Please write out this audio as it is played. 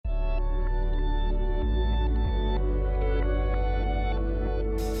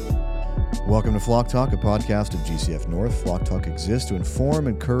Welcome to Flock Talk, a podcast of GCF North. Flock Talk exists to inform,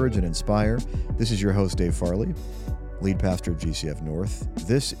 encourage, and inspire. This is your host, Dave Farley, lead pastor of GCF North.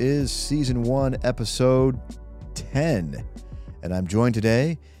 This is Season 1, Episode 10, and I'm joined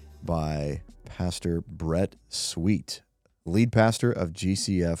today by Pastor Brett Sweet, lead pastor of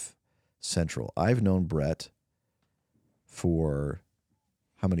GCF Central. I've known Brett for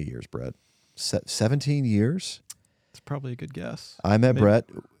how many years, Brett? 17 years? It's probably a good guess. I met Brett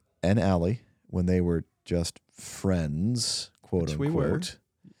and Allie when they were just friends, quote Which unquote. we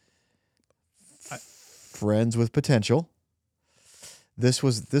were. Friends with potential. This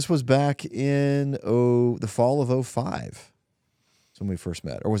was back in the fall of 05. That's when we first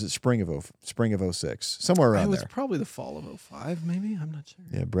met. Or was it spring of 06? Somewhere around there. It was probably the fall of 05, maybe. I'm not sure.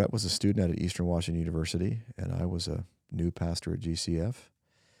 Yeah, Brett was a student at Eastern Washington University, and I was a new pastor at GCF.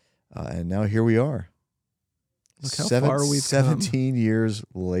 And now here we are. Look how far we've 17 years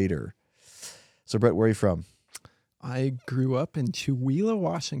later. So, Brett, where are you from? I grew up in Chewelah,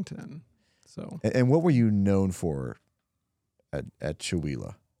 Washington. So, And what were you known for at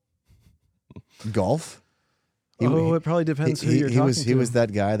Chewelah? Golf? it probably depends who you're talking to. He was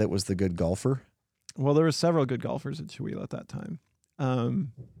that guy that was the good golfer? Well, there were several good golfers at Chewelah at that time. I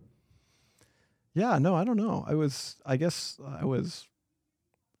don't know. I guess I was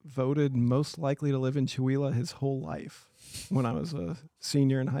voted most likely to live in Chewelah his whole life when I was a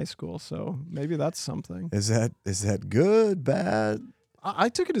senior in high school. So maybe that's something. Is that good, bad? I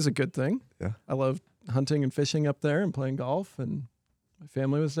took it as a good thing. Yeah. I loved hunting and fishing up there and playing golf, and my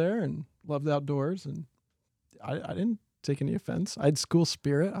family was there and loved the outdoors, and I didn't take any offense. I had school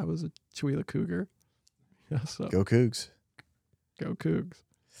spirit. I was a Chewelah Cougar. Yeah, so Go Cougs. Go Cougs.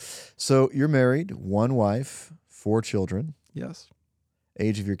 So you're married, one wife, 4 children. Yes.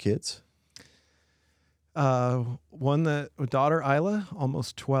 Age of your kids? Daughter Isla,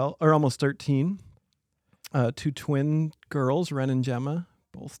 almost 12 or almost 13. 2 twin girls, Ren and Gemma,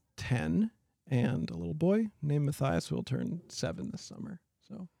 both 10, and a little boy named Matthias who will turn 7 this summer.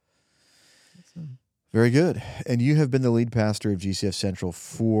 So, Very good. And you have been the lead pastor of GCF Central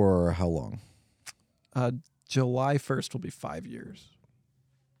for how long? July 1st will be 5 years.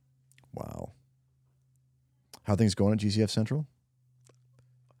 Wow. How are things going at GCF Central?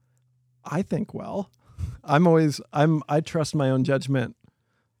 I think well. I trust my own judgment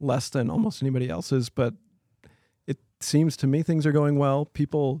less than almost anybody else's, but it seems to me things are going well.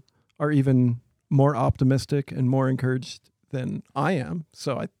 People are even more optimistic and more encouraged than I am.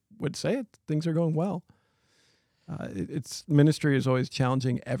 So I would say things are going well. It's ministry is always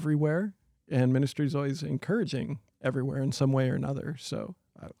challenging everywhere, and ministry is always encouraging everywhere in some way or another. So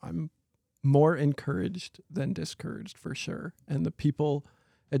I'm more encouraged than discouraged for sure. And the people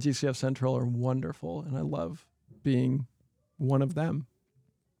at GCF Central are wonderful, and I love being one of them.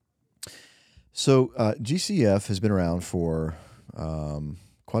 So GCF has been around for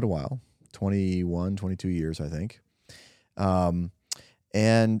quite a while, 21, 22 years, I think. And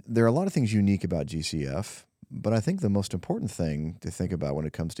there are a lot of things unique about GCF, but I think the most important thing to think about when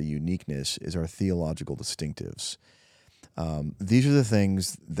it comes to uniqueness is our theological distinctives. These are the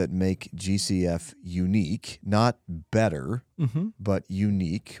things that make GCF unique, not better, but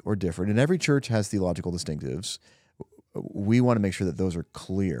unique or different. And every church has theological distinctives. We want to make sure that those are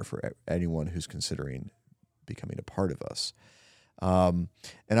clear for anyone who's considering becoming a part of us. And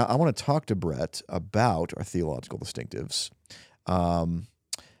I want to talk to Brett about our theological distinctives. And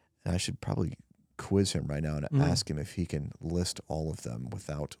I should probably quiz him right now and ask him if he can list all of them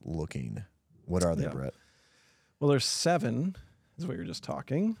without looking. What are they, Brett? Well, there's 7, is what you were just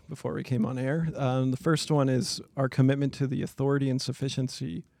talking before we came on air. The first one is our commitment to the authority and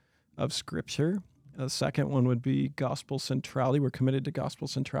sufficiency of Scripture. The second one would be gospel centrality. We're committed to gospel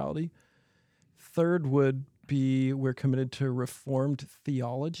centrality. Third would be we're committed to Reformed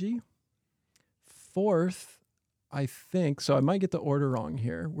theology. Fourth, I think, so I might get the order wrong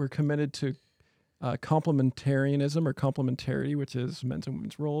here, we're committed to complementarianism or complementarity, which is men's and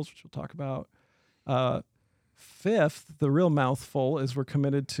women's roles, which we'll talk about. Fifth, the real mouthful, is we're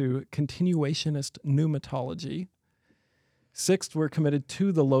committed to continuationist pneumatology. Sixth, we're committed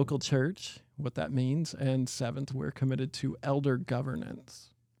to the local church, what that means. And seventh, we're committed to elder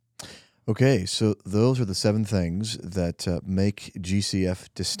governance. Okay, so those are the 7 things that make GCF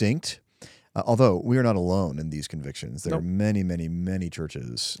distinct. Although we are not alone in these convictions. There are many, many, many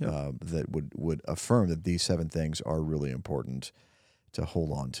churches that would affirm that these 7 things are really important to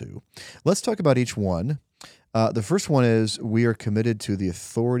hold on to. Let's talk about each one. The first one is we are committed to the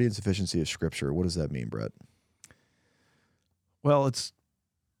authority and sufficiency of Scripture. What does that mean, Brett? Well,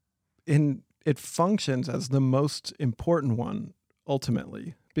 it functions as the most important one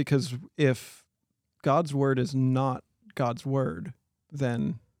ultimately. because if God's word is not God's word,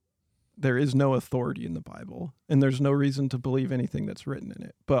 then there is no authority in the Bible, and there's no reason to believe anything that's written in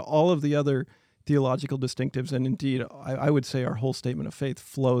it. But all of the other theological distinctives, and indeed, I would say our whole statement of faith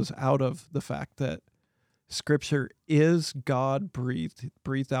flows out of the fact that Scripture is God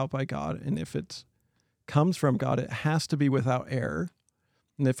breathed out by God, and if it comes from God, it has to be without error.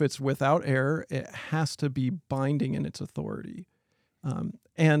 And if it's without error, it has to be binding in its authority.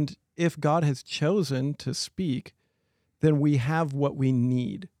 And if God has chosen to speak, then we have what we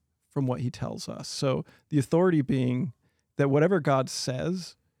need from what he tells us. So the authority being that whatever God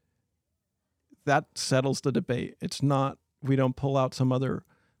says, that settles the debate. It's not, we don't pull out some other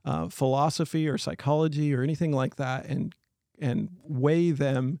philosophy or psychology or anything like that and weigh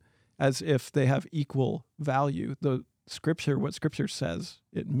them as if they have equal value. The Scripture, what Scripture says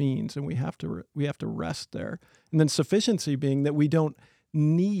it means, and we have to rest there. And then sufficiency being that we don't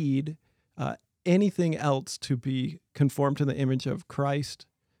need anything else to be conformed to the image of Christ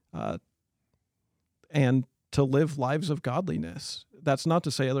and to live lives of godliness. That's not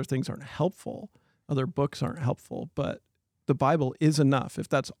to say other things aren't helpful, other books aren't helpful, but the Bible is enough. If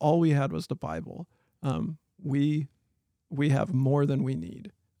that's all we had was the Bible, we have more than we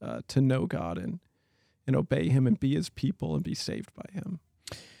need to know God and obey him and be his people and be saved by him.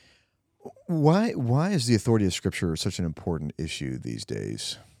 Why is the authority of Scripture such an important issue these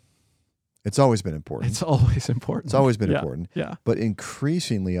days? It's always been important. It's always important. It's always been important. Yeah. But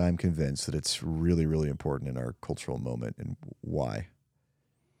increasingly, I'm convinced that it's really, really important in our cultural moment. And why?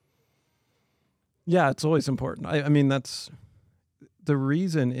 Yeah, it's always important. I mean, that's the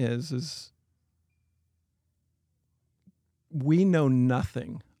reason is we know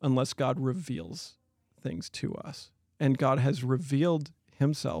nothing unless God reveals things to us. And God has revealed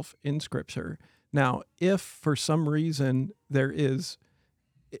himself in Scripture. Now, if for some reason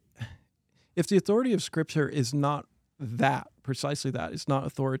if the authority of Scripture is not precisely that, it's not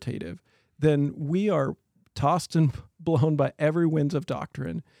authoritative, then we are tossed and blown by every winds of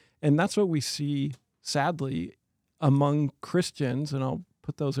doctrine. And that's what we see, sadly, among Christians, and I'll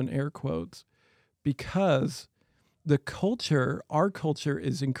put those in air quotes, because our culture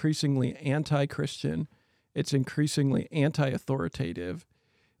is increasingly anti-Christian, it's increasingly anti-authoritative,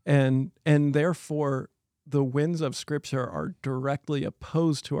 and therefore the winds of Scripture are directly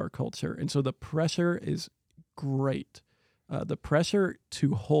opposed to our culture. And so the pressure is great. The pressure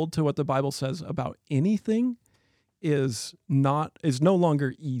to hold to what the Bible says about anything is no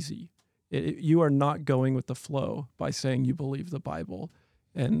longer easy. You are not going with the flow by saying you believe the Bible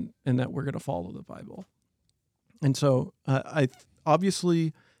and that we're going to follow the Bible. And so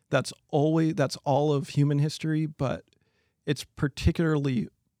obviously that's all of human history, but it's particularly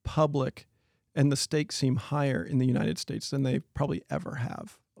public, and the stakes seem higher in the United States than they probably ever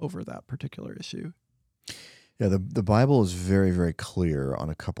have over that particular issue. Yeah, the Bible is very, very clear on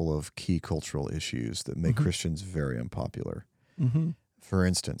a couple of key cultural issues that make Christians very unpopular. Mm-hmm. For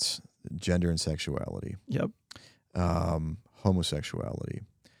instance, gender and sexuality. Yep. Homosexuality.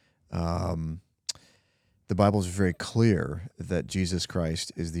 The Bible is very clear that Jesus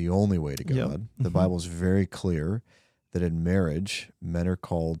Christ is the only way to God. Yep. The Bible is very clear that in marriage, men are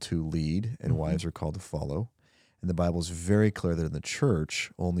called to lead and wives are called to follow. And the Bible is very clear that in the church,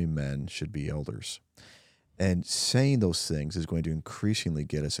 only men should be elders. And saying those things is going to increasingly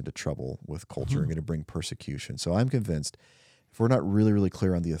get us into trouble with culture and going to bring persecution. So I'm convinced if we're not really, really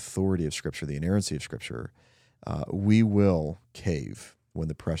clear on the authority of Scripture, the inerrancy of Scripture, we will cave when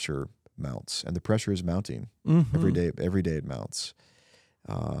the pressure mounts. And the pressure is mounting every day. Every day it mounts.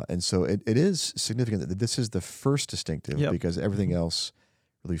 And so it is significant that this is the first distinctive because everything else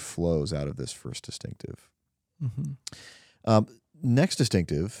really flows out of this first distinctive. Next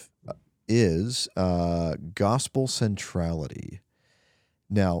distinctive is gospel centrality.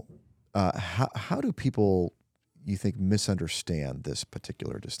 Now, how do people, you think, misunderstand this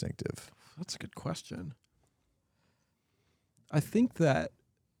particular distinctive? That's a good question. I think that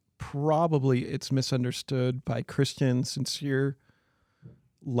probably it's misunderstood by Christians, sincere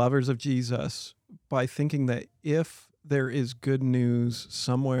lovers of Jesus, by thinking that if there is good news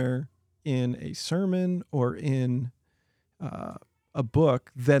somewhere in a sermon or in a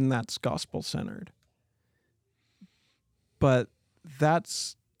book, then that's gospel-centered. But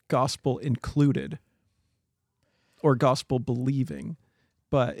that's gospel included or gospel believing,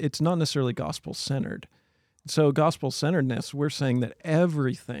 but it's not necessarily gospel-centered. So gospel-centeredness, we're saying that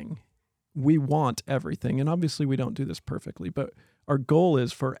we want everything, and obviously we don't do this perfectly, but our goal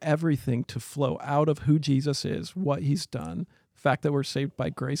is for everything to flow out of who Jesus is, what he's done, the fact that we're saved by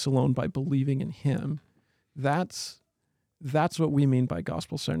grace alone, by believing in him. That's That's what we mean by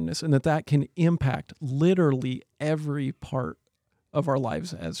gospel-centeredness, and that can impact literally every part of our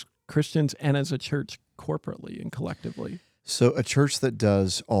lives as Christians and as a church corporately and collectively. So a church that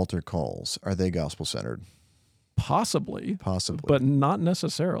does altar calls, are they gospel-centered? Possibly, Possibly. but not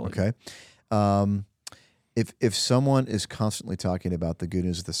necessarily. Okay. If someone is constantly talking about the good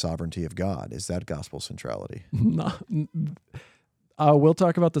news of the sovereignty of God, is that gospel centrality? We'll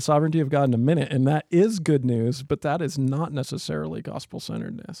talk about the sovereignty of God in a minute, and that is good news, but that is not necessarily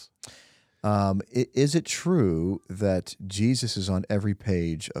gospel-centeredness. Is it true that Jesus is on every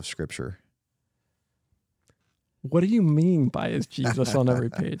page of Scripture? What do you mean by is Jesus on every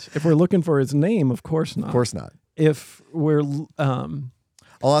page? If we're looking for his name, of course not. Of course not. If we're...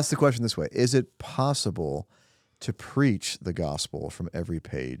 I'll ask the question this way. Is it possible to preach the gospel from every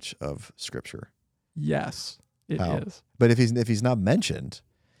page of Scripture? Yes, it is. But if he's not mentioned,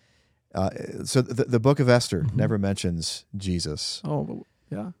 so the book of Esther never mentions Jesus. Oh,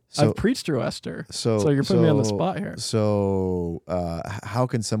 yeah. I've preached through Esther, so you're putting me on the spot here. So how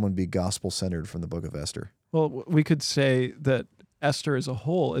can someone be gospel-centered from the book of Esther? Well, we could say that Esther as a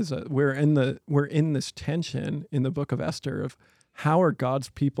whole we're in this tension in the book of Esther of how are God's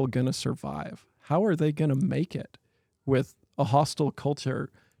people going to survive? How are they going to make it with a hostile culture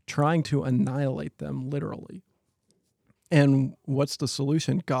trying to annihilate them literally? And what's the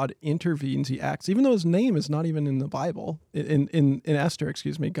solution? God intervenes, he acts, even though his name is not even in the Bible, in Esther,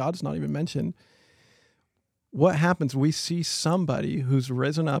 God's not even mentioned. What happens? We see somebody who's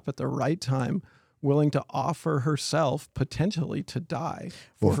risen up at the right time, willing to offer herself potentially to die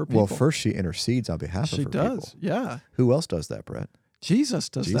for her people. Well, first she intercedes on behalf of her people. She does, yeah. Who else does that, Brett? Jesus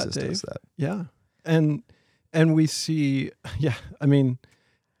does that, Dave. Jesus does that. Yeah. And we see,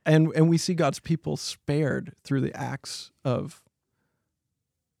 and we see God's people spared through the acts of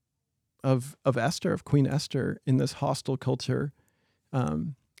Esther, of Queen Esther in this hostile culture.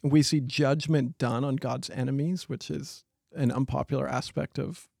 We see judgment done on God's enemies, which is an unpopular aspect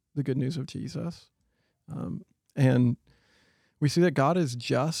of the good news of Jesus. And we see that God is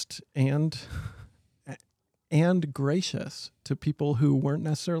just and gracious to people who weren't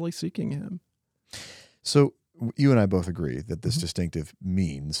necessarily seeking him. So you and I both agree that this distinctive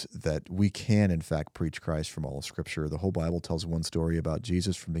means that we can, in fact, preach Christ from all of Scripture. The whole Bible tells one story about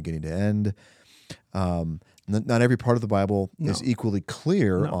Jesus from beginning to end. Not every part of the Bible is equally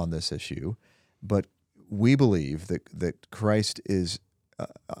clear on this issue, but we believe that Christ is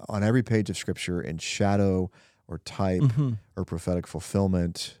on every page of Scripture in shadow or type or prophetic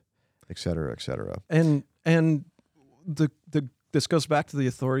fulfillment, et cetera, et cetera. And this goes back to the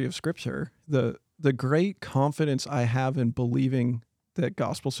authority of Scripture. The great confidence I have in believing that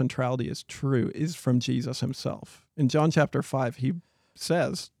gospel centrality is true is from Jesus himself. In John chapter 5, he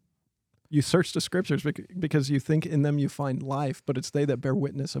says, you search the Scriptures because you think in them you find life, but it's they that bear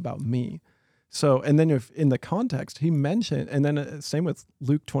witness about me. So, and then if in the context, he mentioned, and then same with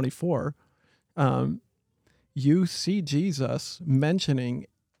Luke 24, you see Jesus mentioning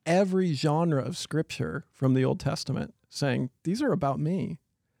every genre of Scripture from the Old Testament, saying, these are about me.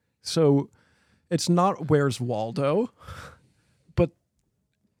 So it's not where's Waldo, but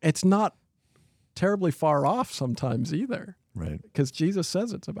it's not terribly far off sometimes either. Right. Because Jesus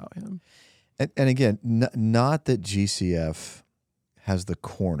says it's about him. And again, not that GCF has the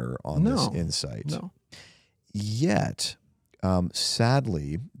corner on this insight. No. Yet,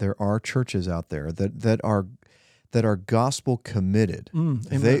 sadly, there are churches out there that are gospel committed.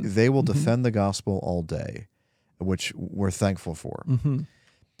 They will defend the gospel all day, which we're thankful for.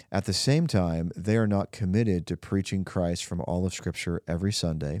 At the same time, they are not committed to preaching Christ from all of Scripture every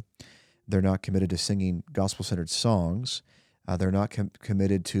Sunday. They're not committed to singing gospel-centered songs. They're not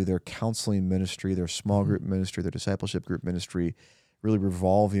committed to their counseling ministry, their small group ministry, their discipleship group ministry, really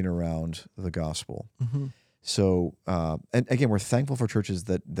revolving around the gospel. So, and again, we're thankful for churches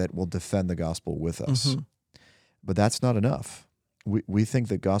that will defend the gospel with us. But that's not enough. We think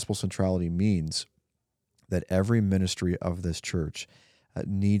that gospel centrality means that every ministry of this church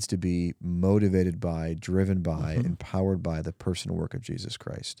needs to be motivated by, driven by, empowered by the person and work of Jesus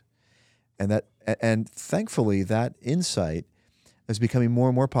Christ. And thankfully, that insight is becoming more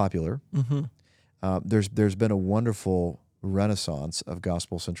and more popular. There's been a wonderful renaissance of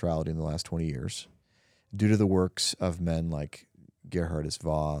gospel centrality in the last 20 years due to the works of men like Gerhard S.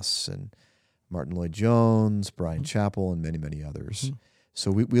 Voss and Martin Lloyd-Jones, Brian Chappell, and many, many others. So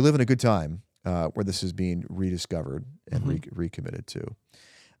we live in a good time where this is being rediscovered and recommitted to.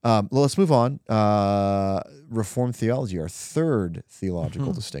 Well, let's move on. Reformed theology, our third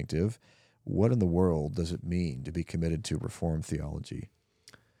theological distinctive. What in the world does it mean to be committed to Reformed theology?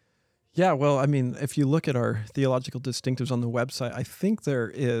 Yeah, well, I mean, if you look at our theological distinctives on the website, I think there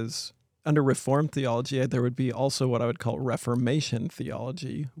is, under Reformed theology, there would be also what I would call Reformation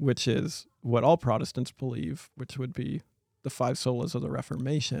theology, which is what all Protestants believe, which would be the five solas of the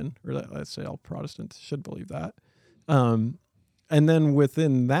Reformation, or let's say all Protestants should believe that. And then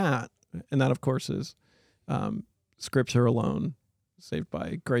within that, and that, of course, is Scripture alone, saved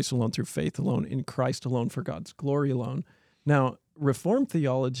by grace alone, through faith alone, in Christ alone, for God's glory alone. Now, Reformed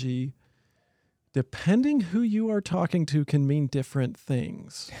theology, depending who you are talking to, can mean different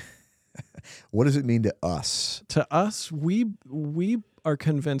things. What does it mean to us? To us, we are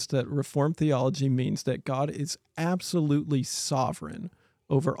convinced that Reformed theology means that God is absolutely sovereign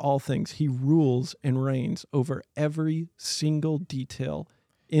over all things. He rules and reigns over every single detail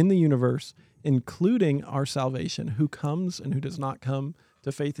in the universe, including our salvation, who comes and who does not come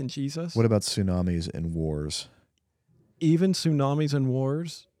to faith in Jesus. What about tsunamis and wars? Even tsunamis and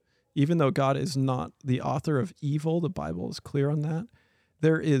wars, even though God is not the author of evil, the Bible is clear on that.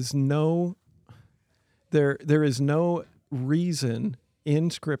 There is no reason in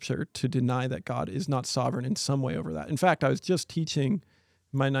Scripture to deny that God is not sovereign in some way over that. In fact, I was just teaching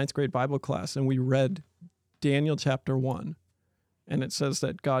my 9th grade Bible class, and we read Daniel chapter 1, and it says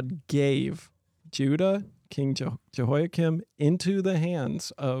that God gave Judah, King Jehoiakim, into the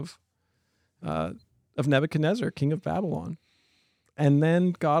hands of Nebuchadnezzar, king of Babylon. And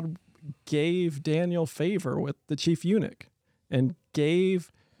then God gave Daniel favor with the chief eunuch and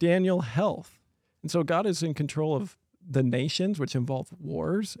gave Daniel health. And so God is in control of the nations, which involve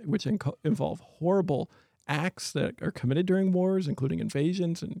wars, which involve horrible acts that are committed during wars, including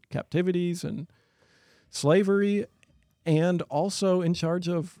invasions and captivities and slavery, and also in charge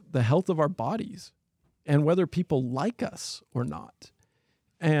of the health of our bodies and whether people like us or not.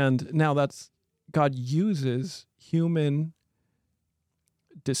 And now God uses human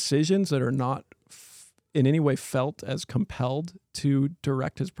decisions that are not in any way felt as compelled to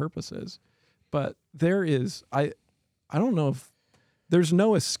direct his purposes. But there is, I don't know if there's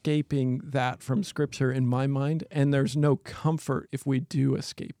no escaping that from Scripture in my mind, and there's no comfort if we do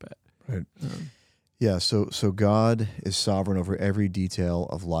escape it. Right. Yeah, so God is sovereign over every detail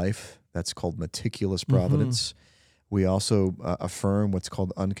of life. That's called meticulous providence. We also affirm what's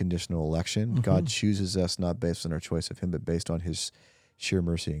called unconditional election. God chooses us not based on our choice of him, but based on his sheer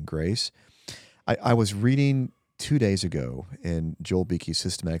mercy and grace. I was reading 2 days ago in Joel Beeke's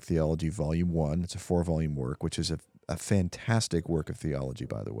Systematic Theology, Volume 1. It's a 4-volume work, which is a fantastic work of theology,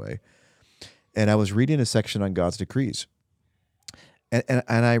 by the way. And I was reading a section on God's decrees. And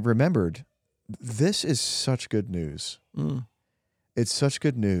I remembered, this is such good news. It's such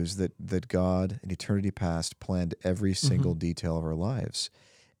good news that God in eternity past planned every single detail of our lives.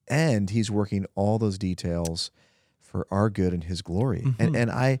 And he's working all those details for our good and his glory.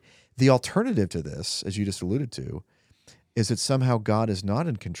 And the alternative to this, as you just alluded to, is that somehow God is not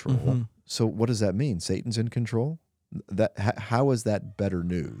in control. So what does that mean? Satan's in control? How is that better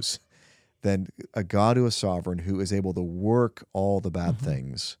news than a God who is sovereign, who is able to work all the bad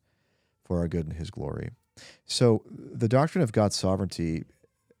things for our good and his glory? So the doctrine of God's sovereignty,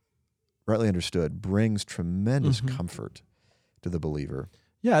 rightly understood, brings tremendous comfort to the believer.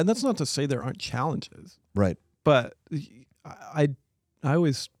 Yeah, and that's not to say there aren't challenges. Right. But I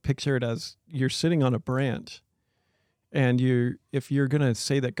always picture it as you're sitting on a branch, and if you're going to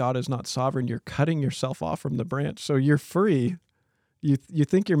say that God is not sovereign, you're cutting yourself off from the branch. So you're free. You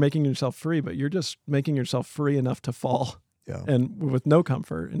think you're making yourself free, but you're just making yourself free enough to fall and with no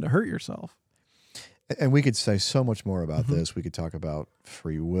comfort and to hurt yourself. And we could say so much more about this. We could talk about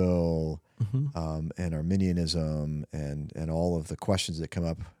free will and Arminianism and all of the questions that come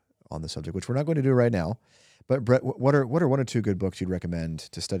up on the subject, which we're not going to do right now. But Brett, what are 1 or 2 good books you'd recommend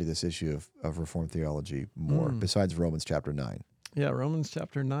to study this issue of Reformed theology more, besides Romans chapter 9? Yeah, Romans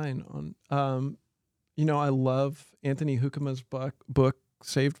chapter 9. I love Anthony Hoekema's book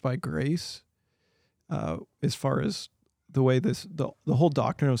Saved by Grace, as far as the way the whole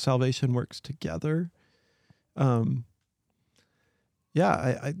doctrine of salvation works together. Wayne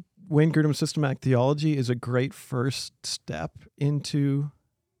Grudem's Systematic Theology is a great first step into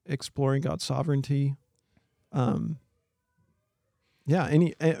exploring God's sovereignty.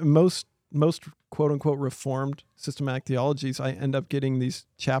 Most quote unquote reformed systematic theologies, I end up getting these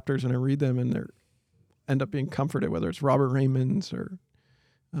chapters and I read them and they end up being comforted, whether it's Robert Raymond's or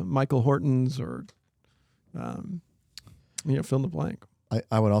Michael Horton's or fill in the blank.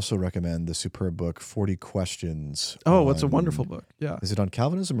 I would also recommend the superb book 40 Questions. It's a wonderful book. Yeah. Is it on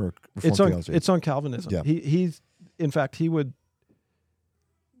Calvinism or Reformed theology? It's on Calvinism. Yeah. He would.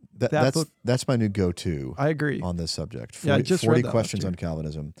 That's my new go-to. I agree on this subject. 40 questions on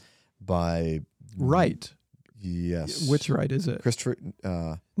Calvinism. by Wright. Yes. Which Wright is it? Christopher.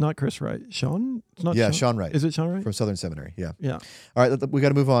 Not Chris Wright. Sean? It's not Sean Wright. Is it Sean Wright? From Southern Seminary. Yeah. Yeah. All right, we got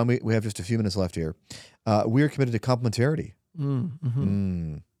to move on. We have just a few minutes left here. We are committed to complementarity.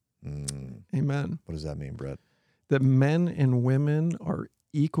 Amen. What does that mean, Brett? That men and women are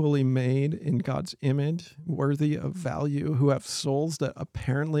equally made in God's image, worthy of value, who have souls that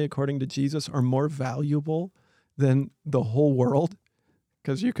apparently, according to Jesus, are more valuable than the whole world,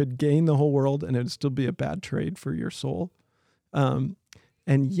 because you could gain the whole world and it'd still be a bad trade for your soul. And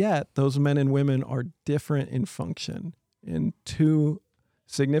yet those men and women are different in function in two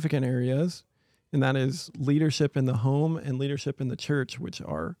significant areas, and that is leadership in the home and leadership in the church, which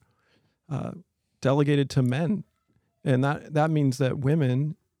are delegated to men. And that means that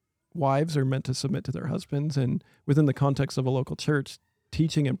wives are meant to submit to their husbands, and within the context of a local church,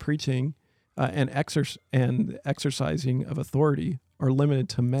 teaching and preaching and exercising of authority are limited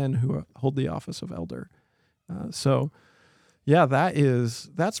to men who hold the office of elder. That's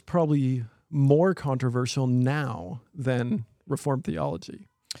probably more controversial now than Reformed theology.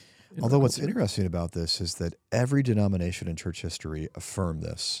 Although what's interesting about this is that every denomination in church history affirmed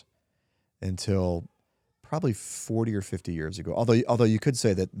this until probably 40 or 50 years ago. Although you could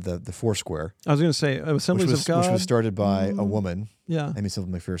say that the Foursquare, I was going to say Assemblies of God, which was started by a woman, Amy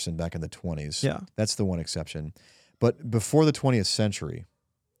Sylvan McPherson, back in the 20s. Yeah, that's the one exception. But before the 20th century,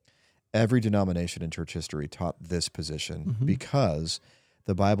 every denomination in church history taught this position because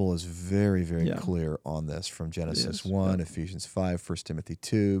the Bible is very, very clear on this, from Genesis 1, Ephesians 5, 1 Timothy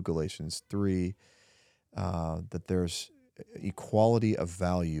 2, Galatians 3, that there's equality of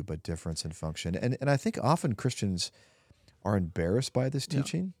value but difference in function. And I think often Christians are embarrassed by this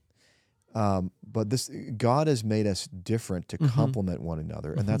teaching. But God has made us different to complement one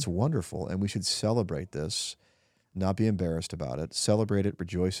another, and that's wonderful. And we should celebrate this, not be embarrassed about it, celebrate it,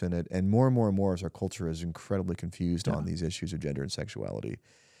 rejoice in it. And more as our culture is incredibly confused on these issues of gender and sexuality,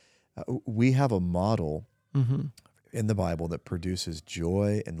 we have a model in the Bible that produces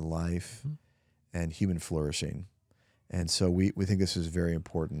joy and life and human flourishing. And so we think this is very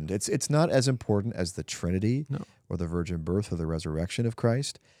important. It's not as important as the Trinity or the virgin birth or the resurrection of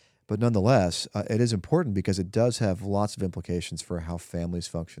Christ, but nonetheless, it is important because it does have lots of implications for how families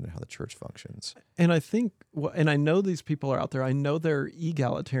function and how the church functions. And I think, and I know these people are out there. I know there are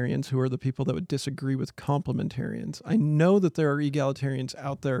egalitarians who are the people that would disagree with complementarians. I know that there are egalitarians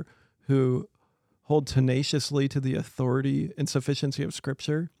out there who hold tenaciously to the authority and sufficiency of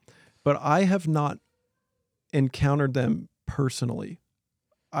Scripture, but I have not encountered them personally.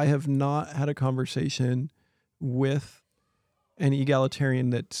 I have not had a conversation with an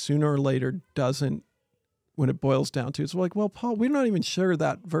egalitarian that sooner or later doesn't, when it boils down to, it's like, well, Paul, we're not even sure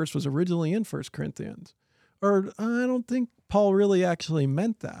that verse was originally in 1 Corinthians. Or I don't think Paul really actually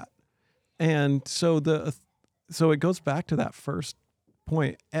meant that. And so it goes back to that first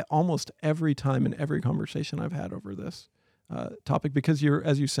point almost every time in every conversation I've had over this topic, because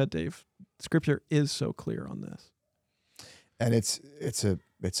as you said, Dave, Scripture is so clear on this. And it's a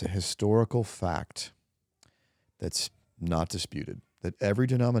historical fact that's not disputed, that every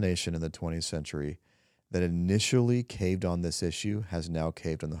denomination in the 20th century that initially caved on this issue has now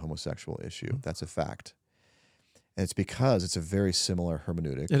caved on the homosexual issue. That's a fact. And it's because it's a very similar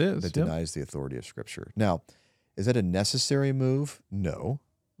hermeneutic that denies the authority of Scripture. Now, is that a necessary move? No.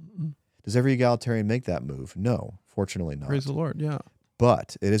 Does every egalitarian make that move? No, fortunately not. Praise the Lord, yeah.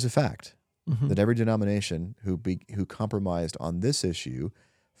 But it is a fact that every denomination who compromised on this issue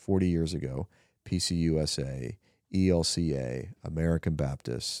 40 years ago, PCUSA, ELCA, American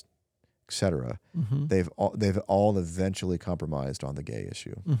Baptists, etc., they've all eventually compromised on the gay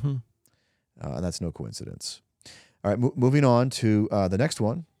issue. And that's no coincidence. All right, moving on to the next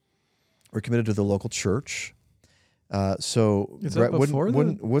one. We're committed to the local church. So is that before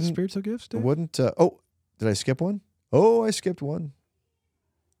the spiritual gifts, Dave? Did I skip one? Oh, I skipped one.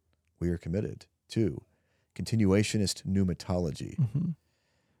 We are committed to continuationist pneumatology.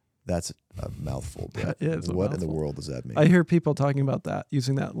 That's a mouthful. That is a mouthful. In the world does that mean? I hear people talking about that,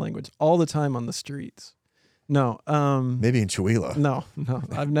 using that language all the time on the streets. No. Maybe in Chihuahua. No.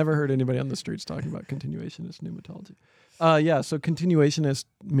 I've never heard anybody on the streets talking about continuationist pneumatology. So continuationist,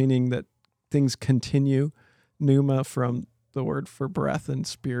 meaning that things continue. Pneuma from the word for breath and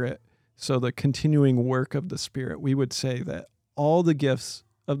spirit. So the continuing work of the Spirit. We would say that all the gifts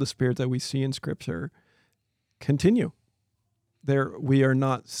of the Spirit that we see in Scripture continue. We are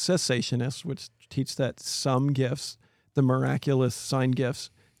not cessationists, which teach that some gifts, the miraculous sign gifts,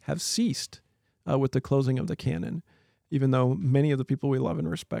 have ceased with the closing of the canon, even though many of the people we love and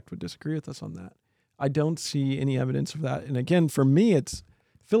respect would disagree with us on that. I don't see any evidence of that. And again, for me, it's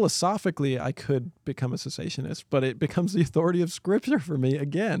philosophically, I could become a cessationist, but it becomes the authority of Scripture for me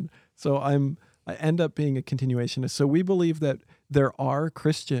again. So I end up being a continuationist. So we believe that there are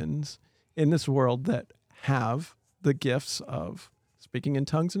Christians in this world that have the gifts of speaking in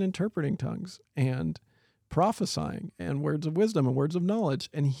tongues and interpreting tongues and prophesying and words of wisdom and words of knowledge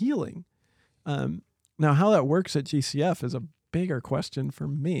and healing. Now, how that works at GCF is a bigger question for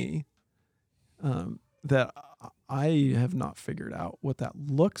me that I have not figured out what that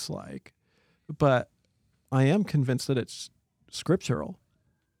looks like, but I am convinced that it's scriptural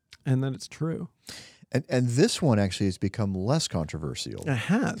and that it's true. And this one actually has become less controversial. It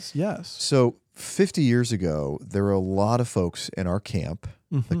has, yes. So 50 years ago, there were a lot of folks in our camp,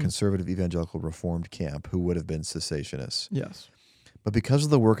 the conservative evangelical reformed camp, who would have been cessationists. Yes. But because of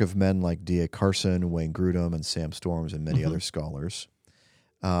the work of men like D.A. Carson, Wayne Grudem, and Sam Storms, and many other scholars,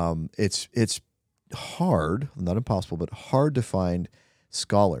 it's hard, not impossible, but hard to find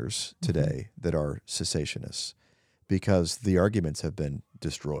scholars today that are cessationists because the arguments have been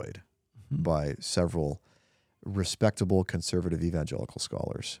destroyed by several respectable conservative evangelical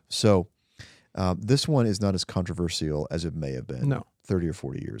scholars. So this one is not as controversial as it may have been 30 or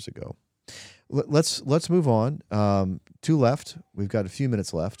 40 years ago. Let's move on. 2 left. We've got a few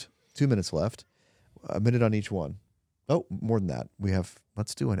minutes left. 2 minutes left. A minute on each one. Oh, more than that.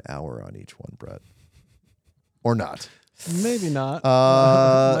 Let's do an hour on each one, Brett. Or not. Maybe not.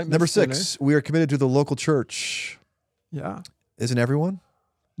 Number 6, we are committed to the local church. Yeah. Isn't everyone?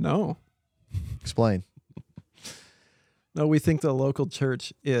 No. Explain. No, we think the local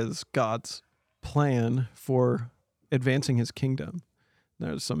church is God's plan for advancing his kingdom.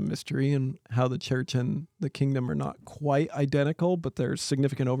 There's some mystery in how the church and the kingdom are not quite identical, but there's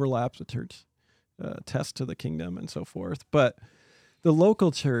significant overlaps. The church attests to the kingdom and so forth. But the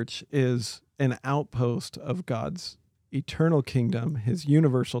local church is an outpost of God's eternal kingdom, his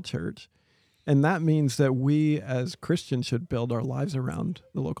universal church. And that means that we as Christians should build our lives around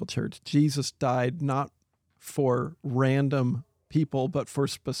the local church. Jesus died not for random people, but for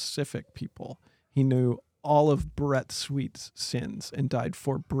specific people. He knew all of Brett Sweet's sins and died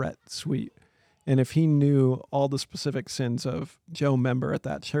for Brett Sweet. And if he knew all the specific sins of Joe member at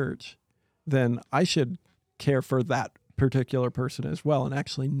that church, then I should care for that particular person as well and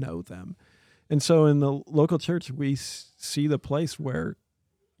actually know them. And so in the local church, we see the place where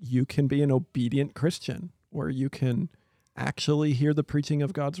you can be an obedient Christian, where you can actually hear the preaching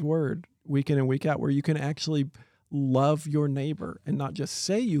of God's word week in and week out, where you can actually love your neighbor and not just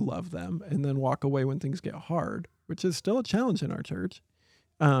say you love them and then walk away when things get hard, which is still a challenge in our church.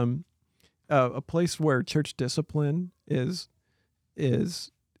 A place where church discipline is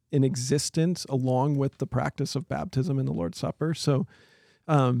in existence along with the practice of baptism and the Lord's Supper. So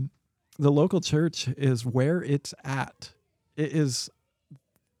the local church is where it's at. It is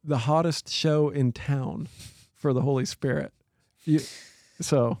the hottest show in town for the Holy Spirit.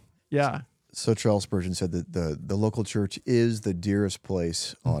 So Charles Spurgeon said that the local church is the dearest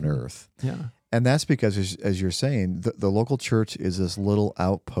place on earth. Yeah. And that's because, as you're saying, the local church is this little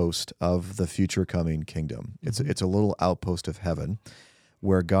outpost of the future coming kingdom. It's a little outpost of heaven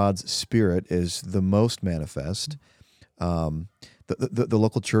where God's Spirit is the most manifest. The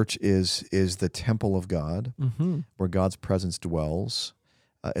local church is the temple of God, where God's presence dwells.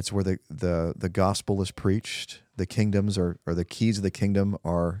 It's where the gospel is preached. The kingdoms or the keys of the kingdom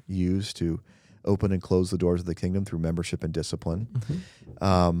are used to open and close the doors of the kingdom through membership and discipline.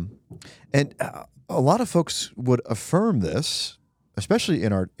 And a lot of folks would affirm this, especially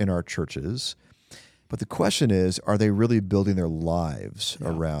in our churches. But the question is, are they really building their lives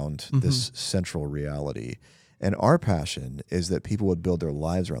around this central reality? And our passion is that people would build their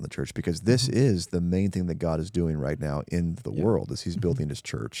lives around the church, because this is the main thing that God is doing right now in the world, is he's building his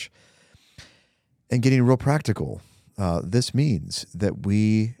church. And getting real practical, this means that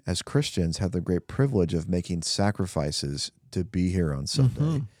we as Christians have the great privilege of making sacrifices to be here on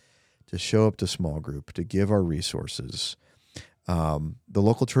Sunday, to show up to small group, to give our resources. The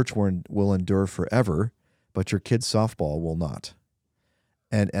local church will endure forever, but your kids' softball will not.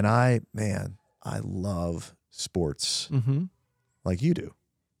 And I love sports like you do.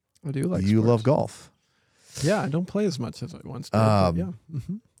 I do like you sports. love golf. Yeah, I don't play as much as I once did.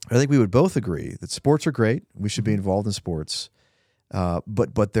 I think we would both agree that sports are great. We should be involved in sports.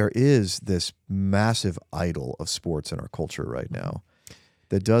 But there is this massive idol of sports in our culture right now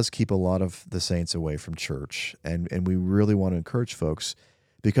that does keep a lot of the saints away from church. And we really want to encourage folks,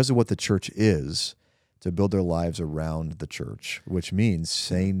 because of what the church is, to build their lives around the church, which means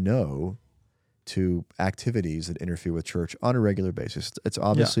saying no to activities that interfere with church on a regular basis. It's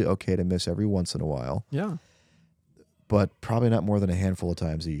obviously okay to miss every once in a while. Yeah. but probably not more than a handful of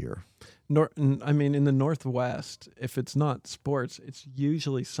times a year. In the Northwest, if it's not sports, it's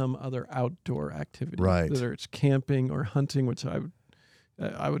usually some other outdoor activity. Right. Whether it's camping or hunting, which I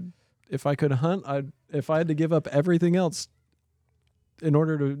would, if I could hunt, if I had to give up everything else in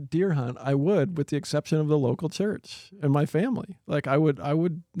order to deer hunt, I would, with the exception of the local church and my family. Like I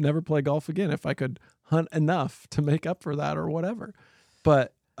would never play golf again if I could hunt enough to make up for that or whatever.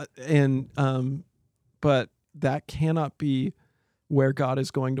 But that cannot be where God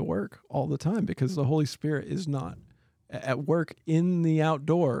is going to work all the time, because the Holy Spirit is not at work in the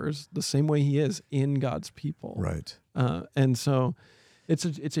outdoors the same way he is in God's people. Right. And so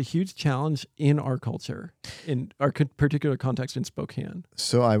it's a huge challenge in our culture, in our particular context in Spokane.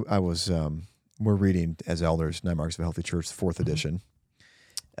 So I was, we're reading as elders, 9 Marks of a Healthy Church, 4th edition,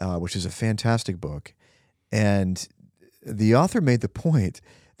 which is a fantastic book. And the author made the point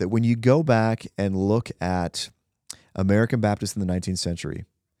that when you go back and look at American Baptists in the 19th century,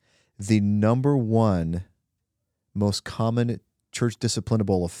 the number one most common church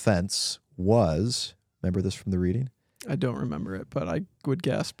disciplinable offense was, remember this from the reading? I don't remember it, but I would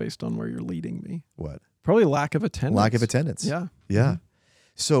guess based on where you're leading me. What? Probably lack of attendance. Lack of attendance. Yeah. Yeah. Mm-hmm.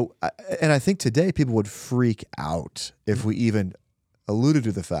 So, and I think today people would freak out if we even alluded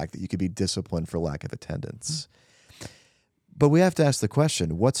to the fact that you could be disciplined for lack of attendance. But we have to ask the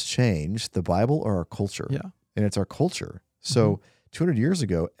question, what's changed, the Bible or our culture? Yeah. And it's our culture. So 200 years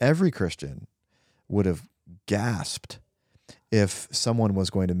ago, every Christian would have gasped if someone was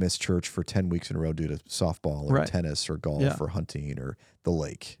going to miss church for 10 weeks in a row due to softball or tennis or golf or hunting or the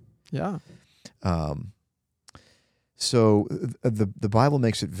lake. Yeah. So the Bible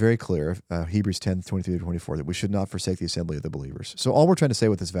makes it very clear, Hebrews 10:23-24, that we should not forsake the assembly of the believers. So all we're trying to say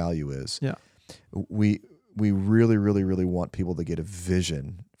with this value is we really, really, really want people to get a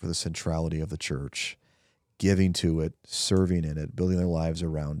vision for the centrality of the church, giving to it, serving in it, building their lives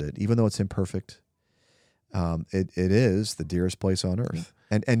around it, even though it's imperfect. It is the dearest place on earth.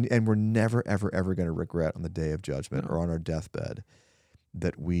 And we're never, ever, ever going to regret on the day of judgment or on our deathbed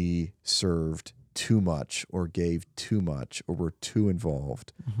that we served too much or gave too much or were too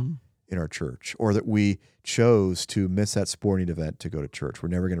involved in our church, or that we chose to miss that sporting event to go to church. We're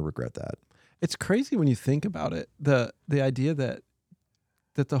never going to regret that. It's crazy when you think about it, the idea that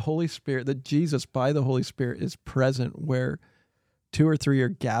the Holy Spirit, that Jesus by the Holy Spirit is present where 2 or 3 are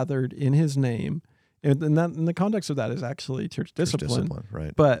gathered in his name. And in the context of that is actually church discipline.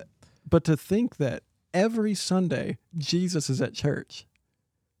 Right. But to think that every Sunday Jesus is at church,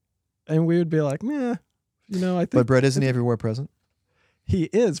 and we would be like, meh, I think. But Brett, isn't he everywhere present? He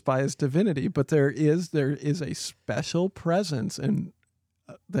is by his divinity, but there is a special presence and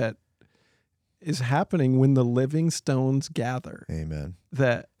that is happening when the living stones gather. Amen.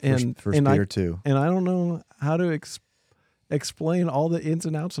 That First Peter 2. And I don't know how to explain all the ins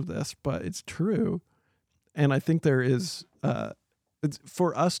and outs of this, but it's true. And I think there is, it's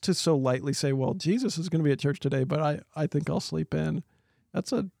for us to so lightly say, well, Jesus is going to be at church today, but I think I'll sleep in.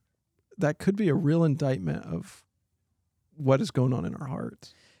 That could be a real indictment of what is going on in our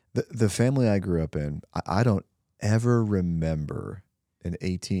hearts. The family I grew up in, I don't ever remember in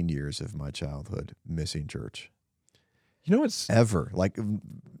 18 years of my childhood missing church. It's ever like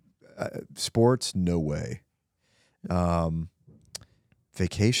sports, no way.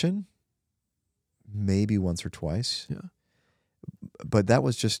 Vacation, maybe once or twice. Yeah. But that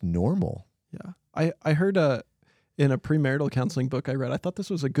was just normal. Yeah. I heard in a premarital counseling book I read, I thought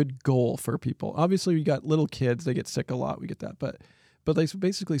this was a good goal for people. Obviously, we got little kids, they get sick a lot, we get that. But they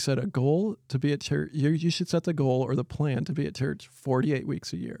basically said a goal to be at church, you should set the goal or the plan to be at church 48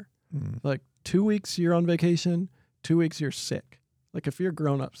 weeks a year. Like 2 weeks you're on vacation, 2 weeks you're sick. Like if you're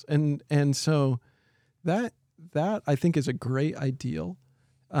grown-ups. And so that I think is a great ideal.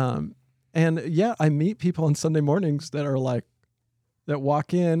 And yeah, I meet people on Sunday mornings that are like, that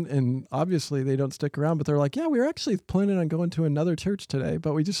walk in and obviously they don't stick around, but they're like, yeah, we were actually planning on going to another church today,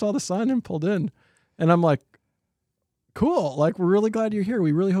 but we just saw the sign and pulled in. And I'm like, cool. Like, we're really glad you're here.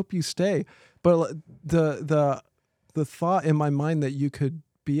 We really hope you stay. But the thought in my mind that you could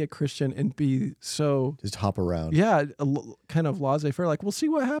be a Christian and be so just hop around. Yeah. Kind of laissez-faire. Like, we'll see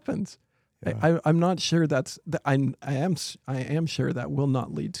what happens. Yeah. I'm not sure I am sure that will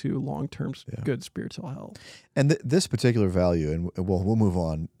not lead to long-term good spiritual health. And this particular value, and we'll move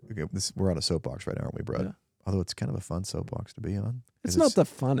on. We're on a soapbox right now, aren't we, Brett? Yeah. Although it's kind of a fun soapbox to be on. It's not the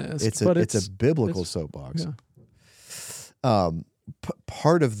funnest. It's a biblical soapbox. Yeah.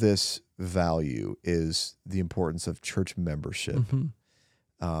 Part of this value is the importance of church membership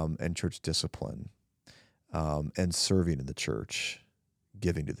and church discipline and serving in the church,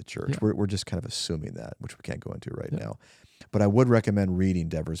 giving to the church. Yeah. We're just kind of assuming that, which we can't go into right now. But I would recommend reading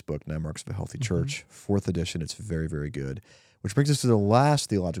Deborah's book, 9 Marks of a Healthy Church, 4th edition. It's very, very good. Which brings us to the last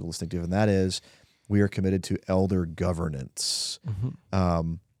theological distinctive, and that is we are committed to elder governance.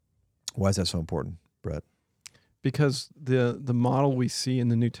 Why is that so important, Brett? Because the model we see in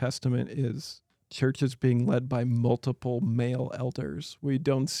the New Testament is churches being led by multiple male elders. We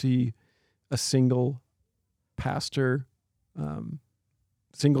don't see a single pastor,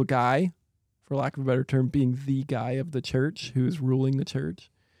 single guy, for lack of a better term, being the guy of the church who is ruling the church.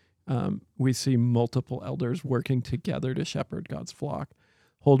 We see multiple elders working together to shepherd God's flock,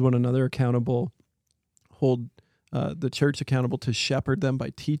 hold one another accountable, hold the church accountable to shepherd them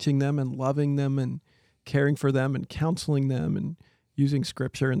by teaching them and loving them and caring for them and counseling them and using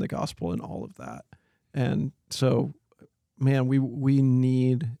scripture and the gospel and all of that. And so, man, we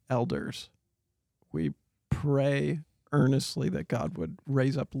need elders. We pray earnestly that God would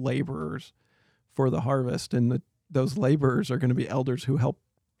raise up laborers for the harvest, and those laborers are going to be elders who help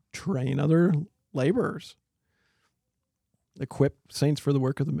train other laborers, equip saints for the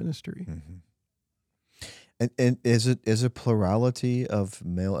work of the ministry. And is a plurality of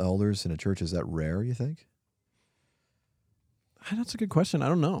male elders in a church, is that rare, you think? That's a good question. I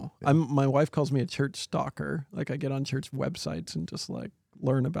don't know. Yeah. My wife calls me a church stalker. Like, I get on church websites and just like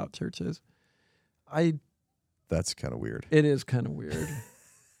learn about churches. That's kind of weird. It is kind of weird.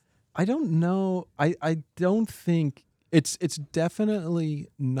 I don't know. I don't think it's definitely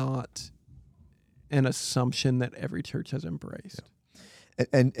not an assumption that every church has embraced.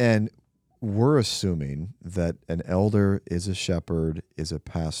 Yeah. And we're assuming that an elder is a shepherd, is a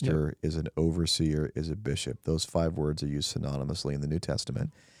pastor, is an overseer, is a bishop. Those 5 words are used synonymously in the New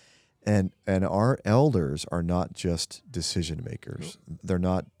Testament. And our elders are not just decision makers. They're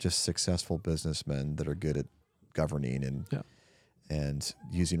not just successful businessmen that are good at governing and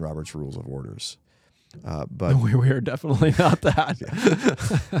using Robert's Rules of Orders. But we are definitely not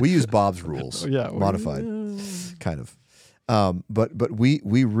that. We use Bob's rules, modified, kind of. But we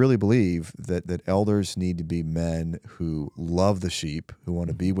really believe that elders need to be men who love the sheep, who want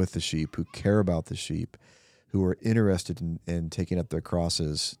to be with the sheep, who care about the sheep, who are interested in taking up their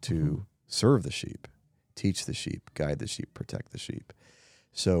crosses to serve the sheep, teach the sheep, guide the sheep, protect the sheep.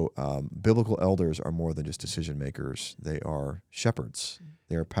 So biblical elders are more than just decision makers. They are shepherds.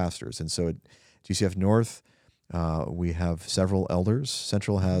 They are pastors. And so at GCF North, we have several elders.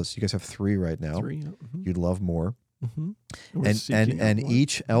 Central has, you guys have 3 right now. 3. You'd love more. And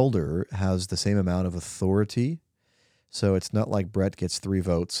each elder has the same amount of authority. So it's not like Brett gets 3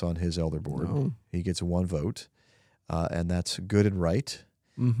 votes on his elder board. No. He gets 1 vote, and that's good and right.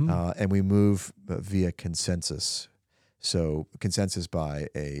 And we move via consensus. So consensus by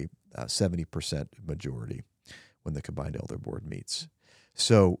a 70% majority when the combined elder board meets.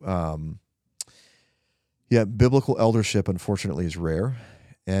 So, biblical eldership, unfortunately, is rare.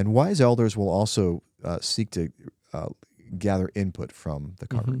 And wise elders will also seek to gather input from the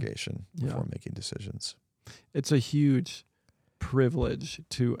congregation before making decisions. It's a huge privilege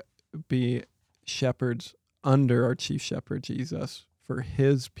to be shepherds under our chief shepherd, Jesus, for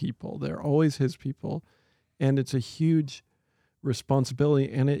his people. They're always his people. And it's a huge responsibility,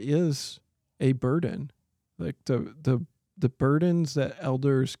 and it is a burden. Like the burdens that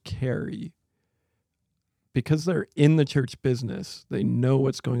elders carry, because they're in the church business, they know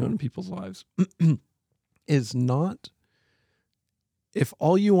what's going on in people's lives, is not, if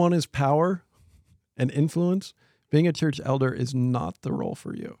all you want is power and influence, being a church elder is not the role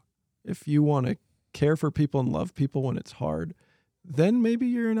for you. If you want to care for people and love people when it's hard, then maybe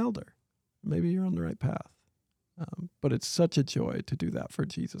you're an elder. Maybe you're on the right path. But it's such a joy to do that for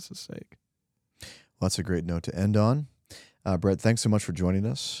Jesus' sake. Well, that's a great note to end on. Brett, thanks so much for joining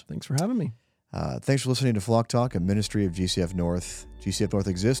us. Thanks for having me. Thanks for listening to Flock Talk, a ministry of GCF North. GCF North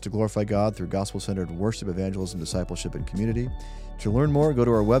exists to glorify God through gospel-centered worship, evangelism, discipleship, and community. To learn more, go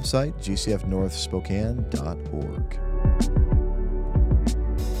to our website, gcfnorthspokane.org.